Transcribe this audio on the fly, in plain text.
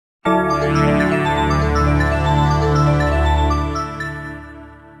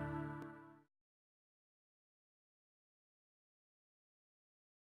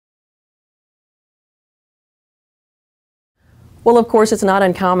Well, of course, it's not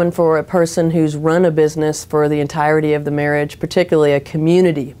uncommon for a person who's run a business for the entirety of the marriage, particularly a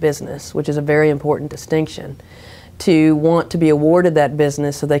community business, which is a very important distinction, to want to be awarded that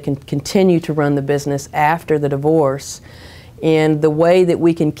business so they can continue to run the business after the divorce. And the way that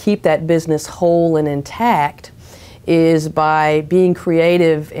we can keep that business whole and intact is by being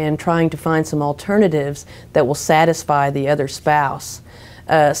creative and trying to find some alternatives that will satisfy the other spouse,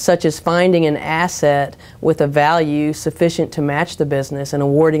 such as finding an asset with a value sufficient to match the business and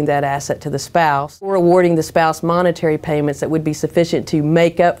awarding that asset to the spouse, or awarding the spouse monetary payments that would be sufficient to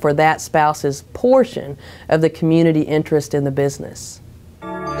make up for that spouse's portion of the community interest in the business.